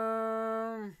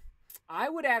 I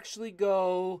would actually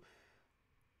go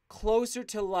closer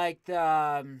to like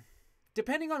the...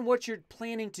 depending on what you're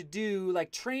planning to do,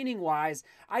 like training-wise,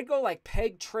 I'd go like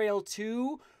Peg Trail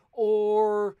 2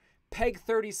 or Peg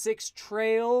 36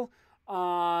 Trail.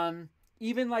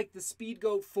 Even like the Speed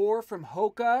Goat 4 from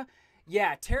Hoka.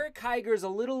 Yeah, Terra Kiger is a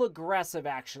little aggressive,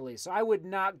 actually. So I would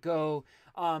not go...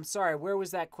 sorry, where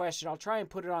was that question? I'll try and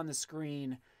put it on the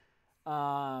screen.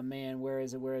 Man, where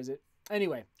is it? Where is it?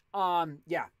 Anyway,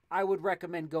 yeah, I would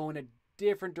recommend going a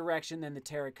different direction than the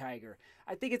Terra Kiger.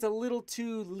 I think it's a little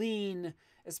too lean,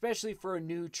 especially for a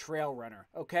new trail runner.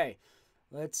 Okay,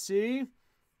 let's see.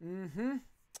 1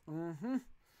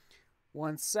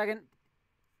 second.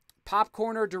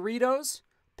 Popcorn or Doritos?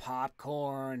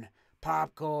 Popcorn.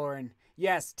 Popcorn.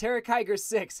 Yes, Terra Kiger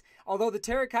 6. Although the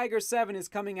Terra Kiger 7 is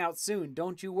coming out soon.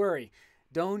 Don't you worry.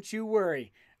 Don't you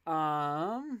worry.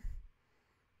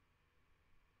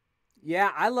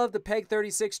 Yeah, I love the Peg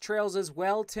 36 trails as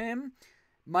well, Tim.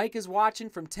 Mike is watching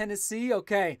from Tennessee.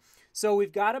 Okay, so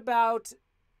we've got about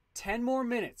 10 more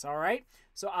minutes, all right?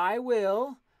 So I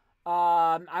will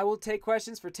take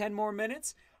questions for 10 more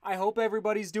minutes. I hope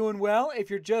everybody's doing well. If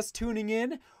you're just tuning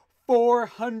in,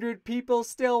 400 people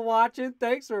still watching.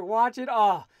 Thanks for watching.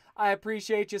 Oh, I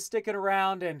appreciate you sticking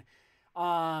around and,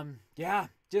 yeah,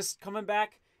 just coming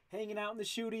back, hanging out in the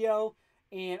studio.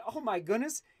 And, oh my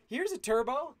goodness, here's a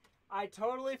turbo. I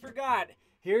totally forgot.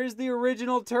 Here's the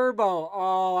original turbo.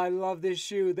 Oh, I love this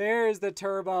shoe. There's the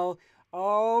turbo.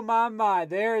 Oh, my.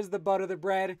 There's the butter of the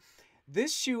bread.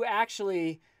 This shoe,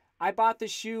 actually, I bought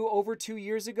this shoe over 2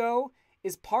 years ago,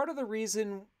 is part of the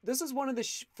reason. This is one of the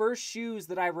first shoes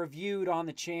that I reviewed on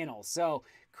the channel. So,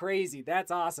 crazy. That's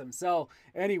awesome. So,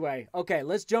 anyway, okay,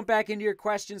 let's jump back into your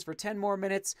questions for 10 more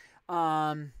minutes.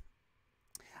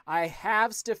 I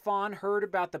have, Stefan, heard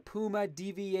about the Puma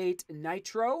DV8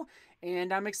 Nitro,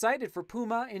 and I'm excited for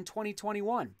Puma in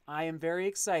 2021. I am very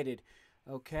excited.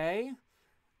 Okay.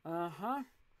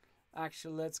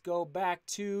 Actually, let's go back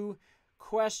to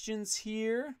questions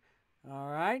here. All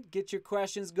right. Get your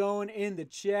questions going in the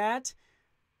chat.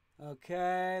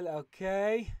 Okay.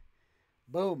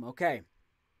 Boom. Okay.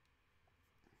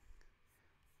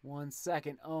 1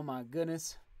 second. Oh my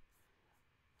goodness.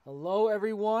 Hello,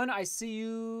 everyone. I see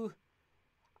you.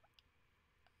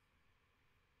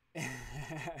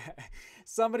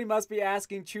 Somebody must be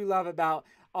asking True Love about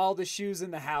all the shoes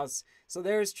in the house. So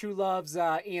there's True Love's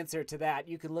answer to that.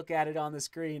 You can look at it on the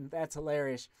screen. That's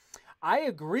hilarious. I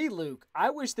agree, Luke. I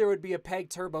wish there would be a Peg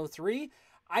Turbo 3.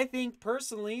 I think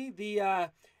personally the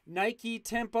Nike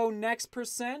Tempo Next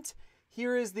Percent.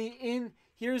 Here's the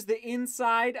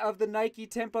inside of the Nike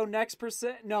Tempo Next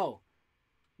Percent. No,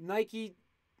 Nike.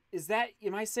 Is that?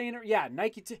 Am I saying it? Yeah,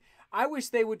 Nike. I wish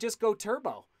they would just go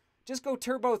turbo. Just go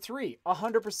Turbo 3,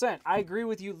 100%. I agree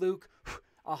with you, Luke,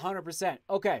 100%.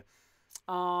 Okay.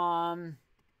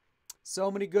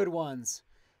 So many good ones.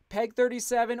 Peg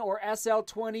 37 or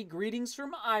SL20, greetings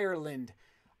from Ireland.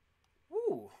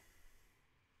 Ooh.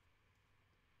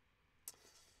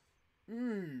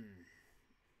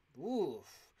 Ooh.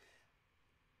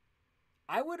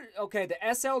 Okay, the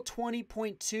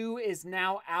SL20.2 is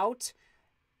now out,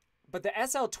 but the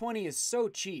SL20 is so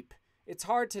cheap. It's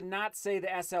hard to not say the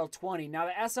SL20. Now,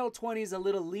 the SL20 is a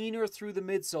little leaner through the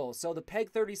midsole, so the Peg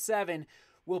 37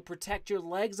 will protect your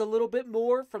legs a little bit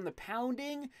more from the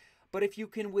pounding, but if you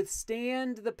can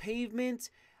withstand the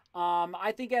pavement,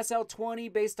 I think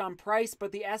SL20 based on price,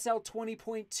 but the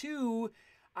SL20.2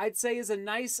 I'd say is a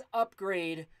nice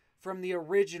upgrade from the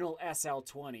original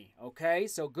SL20, okay?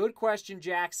 So good question,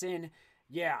 Jackson.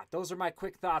 Yeah, those are my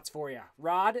quick thoughts for you.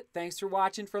 Rod, thanks for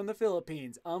watching from the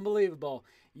Philippines. Unbelievable.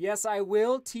 Yes, I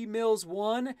will. T Mills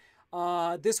won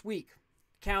this week.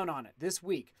 Count on it. This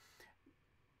week.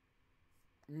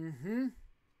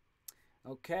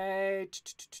 Okay.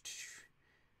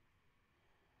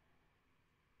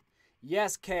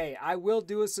 Yes, Kay. I will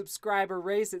do a subscriber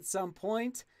race at some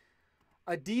point.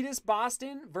 Adidas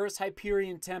Boston versus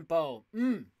Hyperion Tempo.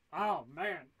 Oh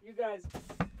man, you guys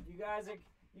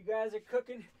are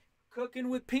cooking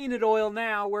with peanut oil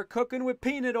now. We're cooking with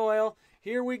peanut oil.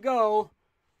 Here we go.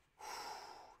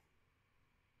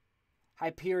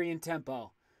 Hyperion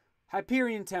Tempo.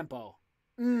 Hyperion Tempo.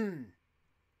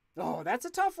 Oh, that's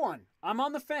a tough one. I'm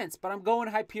on the fence, but I'm going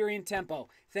Hyperion Tempo.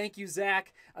 Thank you,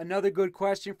 Zach. Another good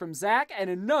question from Zach, and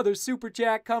another super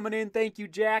chat coming in. Thank you,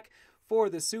 Jack, for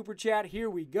the super chat. Here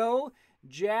we go.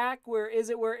 Jack, where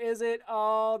is it? Where is it?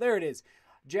 Oh, there it is.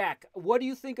 Jack, what do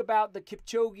you think about the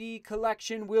Kipchoge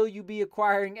collection? Will you be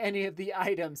acquiring any of the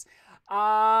items?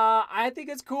 I think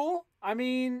it's cool. I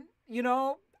mean, you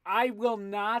know, I will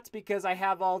not because I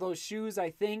have all those shoes,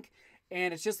 I think,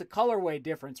 and it's just a colorway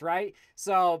difference, right?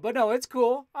 So, but no, it's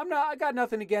cool. I got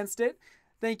nothing against it.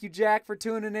 Thank you, Jack, for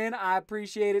tuning in. I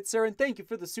appreciate it, sir, and thank you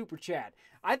for the super chat.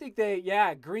 I think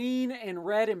green and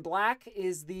red and black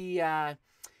is the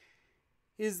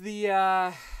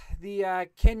Kenyan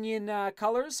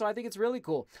colors, so I think it's really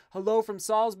cool. Hello from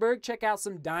Salzburg. Check out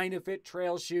some Dynafit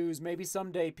trail shoes. Maybe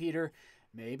someday, Peter.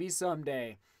 Maybe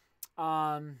someday.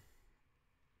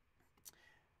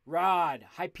 Rod,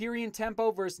 Hyperion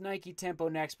Tempo versus Nike Tempo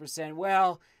Next Percent.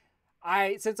 Well,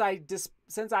 since I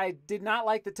did not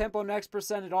like the Tempo Next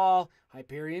Percent at all,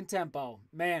 Hyperion Tempo.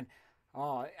 Man,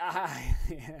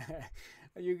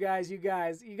 you guys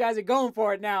are going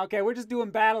for it now. Okay, we're just doing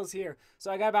battles here.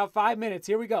 So I got about 5 minutes.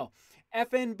 Here we go.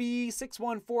 FNB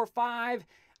 6145,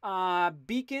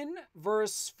 Beacon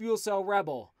versus Fuel Cell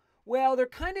Rebel. Well, they're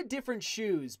kind of different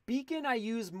shoes. Beacon I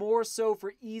use more so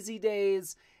for easy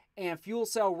days, and Fuel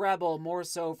Cell Rebel more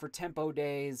so for tempo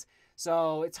days.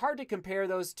 So it's hard to compare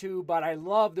those two, but I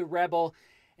love the Rebel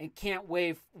and can't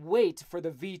wait for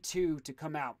the V2 to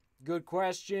come out. Good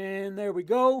question. There we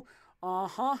go.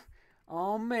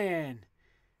 Oh, man.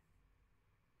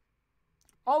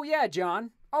 Oh, yeah,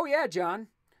 John.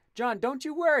 John, don't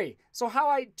you worry.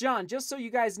 John, just so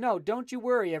you guys know, don't you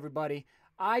worry, everybody.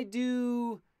 I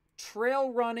do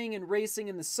trail running and racing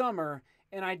in the summer,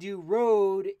 and I do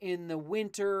road in the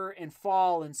winter and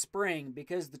fall and spring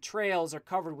because the trails are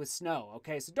covered with snow,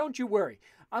 okay? So don't you worry.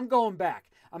 I'm going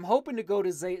back. I'm hoping to go to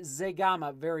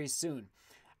Zegama very soon.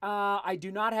 I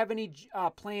do not have any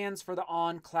plans for the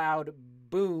On Cloud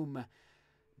Boom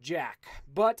Jack,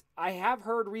 but I have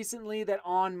heard recently that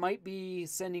On might be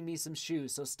sending me some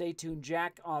shoes, so stay tuned,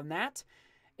 Jack, on that.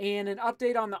 And an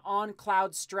update on the On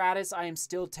Cloud Stratus. I am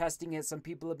still testing it. Some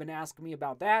people have been asking me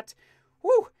about that.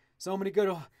 Whew! So many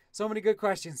good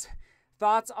questions.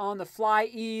 Thoughts on the Fly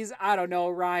Ease? I don't know,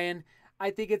 Ryan. I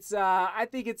think it's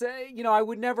I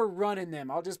would never run in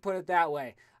them. I'll just put it that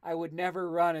way. I would never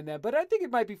run in them, but I think it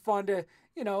might be fun to,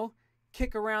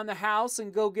 kick around the house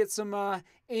and go get some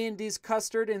Andes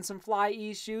custard and some Fly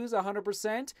Ease shoes,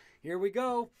 100%. Here we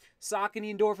go.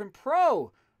 Saucony Endorphin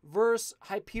Pro versus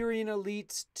Hyperion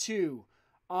Elite 2.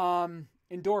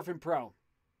 Endorphin Pro.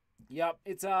 Yep,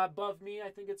 it's above me. I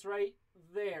think it's right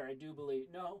there, I do believe.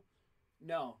 No.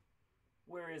 No.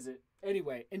 Where is it?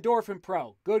 Anyway, Endorphin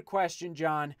Pro. Good question,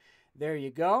 John. There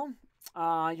you go.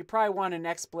 You probably want an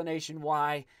explanation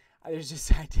why. There's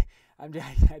just I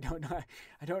don't know.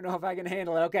 I don't know if I can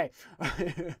handle it. Okay.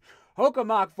 Hoka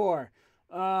Mach 4.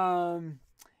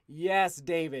 Yes,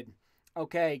 David.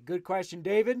 Okay, good question,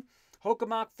 David. Hoka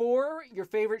Mach 4, your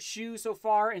favorite shoe so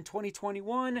far in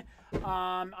 2021.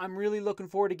 I'm really looking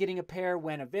forward to getting a pair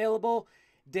when available.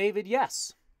 David,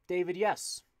 yes. David,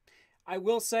 yes. I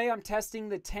will say I'm testing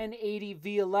the 1080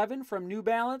 V11 from New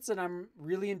Balance, and I'm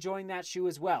really enjoying that shoe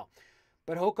as well.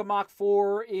 But Hoka Mach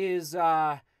 4 is,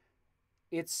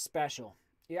 it's special.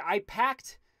 Yeah, I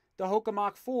packed the Hoka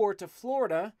Mach 4 to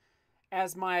Florida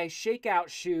as my shakeout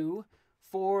shoe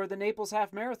for the Naples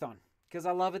Half Marathon because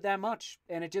I love it that much,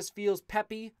 and it just feels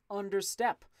peppy under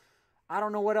step. I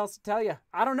don't know what else to tell you.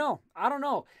 I don't know.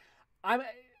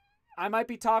 I might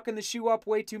be talking the shoe up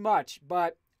way too much,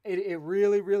 but it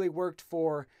really, really worked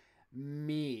for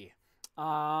me.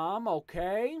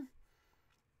 Okay.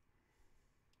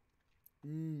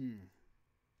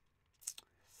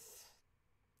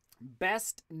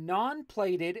 Best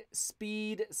non-plated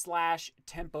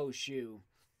speed/tempo shoe.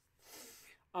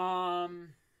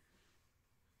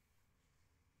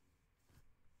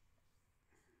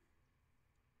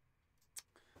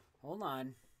 Hold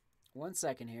on. 1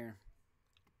 second here.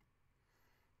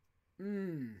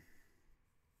 I'm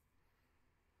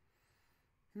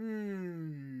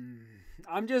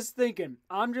just thinking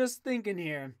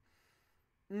here.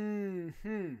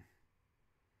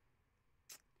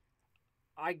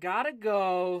 I gotta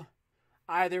go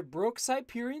either Brooks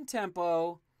Hyperion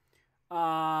Tempo,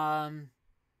 Audi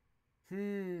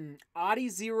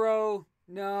Zero,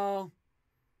 no.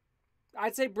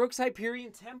 I'd say Brooks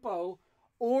Hyperion Tempo,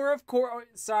 or of course,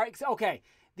 sorry, okay.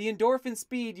 The Endorphin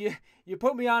Speed, you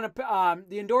put me on a,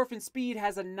 the Endorphin Speed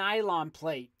has a nylon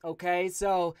plate, okay?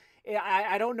 So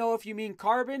I don't know if you mean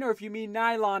carbon or if you mean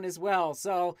nylon as well.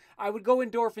 So I would go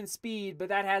Endorphin Speed, but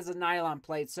that has a nylon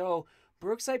plate. So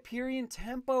Brooks Hyperion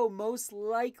Tempo most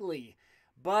likely.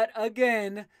 But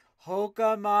again,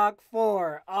 Hoka Mach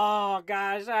 4. Oh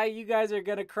gosh, you guys are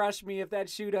going to crush me if that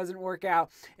shoe doesn't work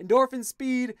out. Endorphin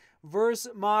Speed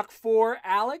versus Mach 4,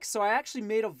 Alex. So I actually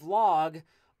made a vlog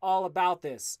all about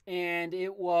this, and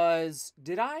it was,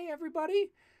 did I, everybody?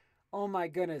 Oh my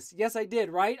goodness. Yes, I did,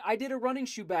 right? I did a running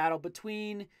shoe battle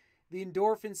between the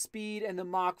Endorphin Speed and the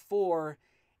Mach 4,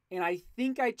 and I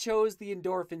think I chose the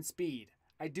Endorphin Speed.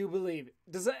 I do believe.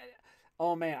 Does it?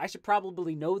 Oh man, I should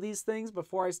probably know these things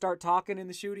before I start talking in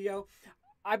the studio.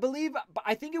 I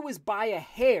think it was by a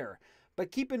hair,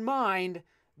 but keep in mind,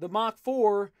 the Mach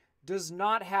 4 does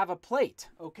not have a plate,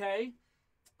 okay?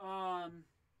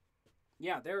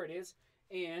 Yeah, there it is.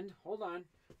 And hold on.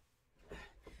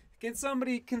 Can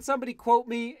somebody quote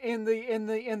me in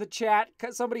the chat?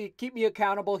 Somebody keep me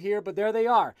accountable here, but there they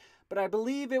are. But I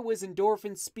believe it was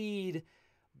Endorphin Speed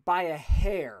by a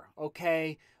hair,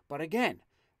 okay? But again,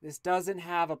 this doesn't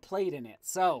have a plate in it.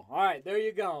 So, all right, there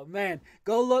you go. Man,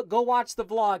 go watch the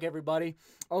vlog, everybody.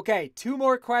 Okay, 2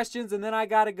 more questions and then I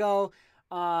got to go.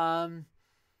 Yeah,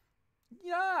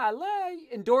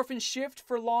 Endorphin Shift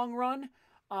for long run.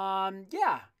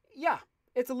 Yeah,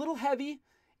 it's a little heavy,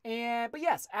 but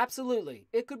yes, absolutely.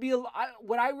 It could be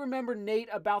what I remember, Nate,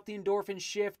 about the Endorphin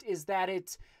Shift is that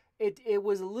it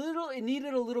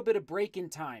needed a little bit of break-in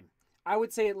time. I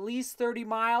would say at least 30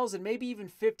 miles and maybe even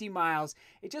 50 miles.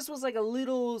 It just was like a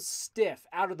little stiff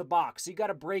out of the box. So you got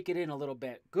to break it in a little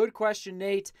bit. Good question,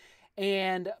 Nate.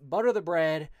 And butter the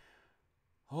bread.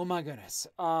 Oh my goodness.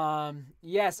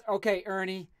 Yes. Okay,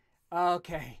 Ernie.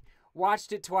 Okay.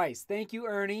 Watched it twice. Thank you,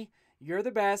 Ernie. You're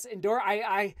the best. You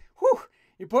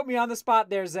put me on the spot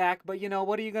there, Zach. But you know,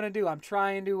 what are you going to do? I'm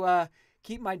trying to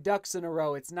keep my ducks in a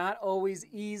row. It's not always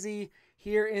easy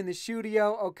here in the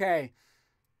studio. Okay.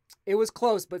 It was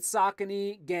close, but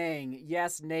Saucony gang.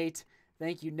 Yes, Nate.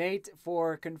 Thank you, Nate,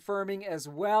 for confirming as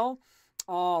well.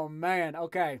 Oh, man.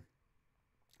 Okay.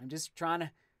 I'm just trying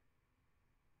to...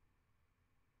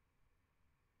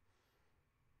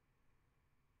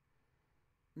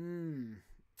 Oh,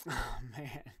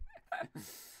 man.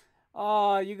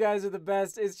 Oh, you guys are the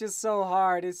best. It's just so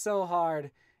hard. It's so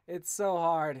hard. It's so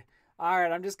hard. All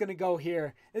right, I'm just going to go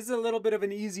here. This is a little bit of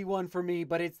an easy one for me,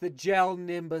 but it's the Gel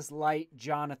Nimbus Light,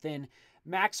 Jonathan.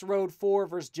 Max Road 4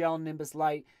 versus Gel Nimbus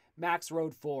Light. Max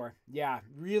Road 4. Yeah,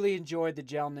 really enjoyed the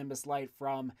Gel Nimbus Light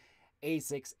from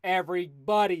Asics.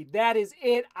 Everybody, that is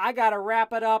it. I got to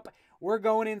wrap it up. We're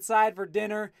going inside for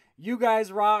dinner. You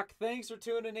guys rock. Thanks for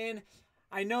tuning in.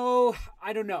 I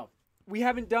don't know. we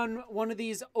haven't done one of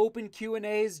these open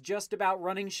Q&As just about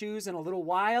running shoes in a little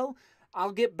while.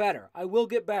 I'll get better. I will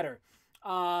get better.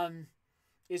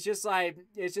 It's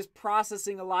just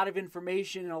processing a lot of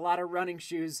information and a lot of running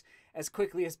shoes as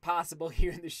quickly as possible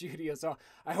here in the studio. So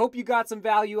I hope you got some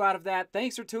value out of that.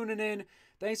 Thanks for tuning in.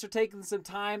 Thanks for taking some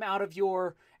time out of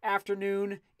your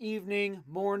afternoon, evening,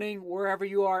 morning, wherever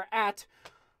you are at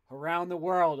around the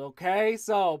world, okay?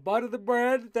 So, butter the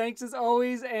bread. Thanks as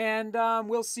always, and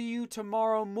we'll see you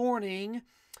tomorrow morning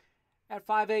at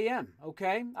 5 a.m.,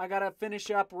 okay? I got to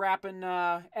finish up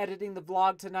editing the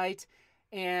vlog tonight,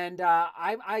 and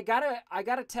I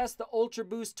gotta test the Ultra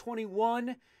Boost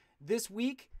 21 this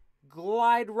week,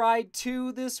 Glide Ride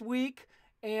 2 this week,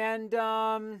 and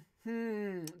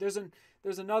there's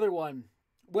another one.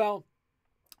 Well,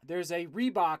 there's a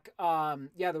Reebok,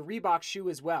 the Reebok shoe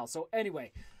as well. So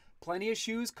anyway, plenty of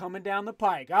shoes coming down the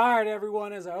pike. All right,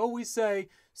 everyone, as I always say,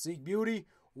 seek beauty,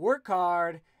 work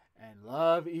hard, and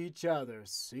love each other.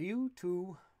 See you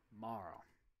tomorrow.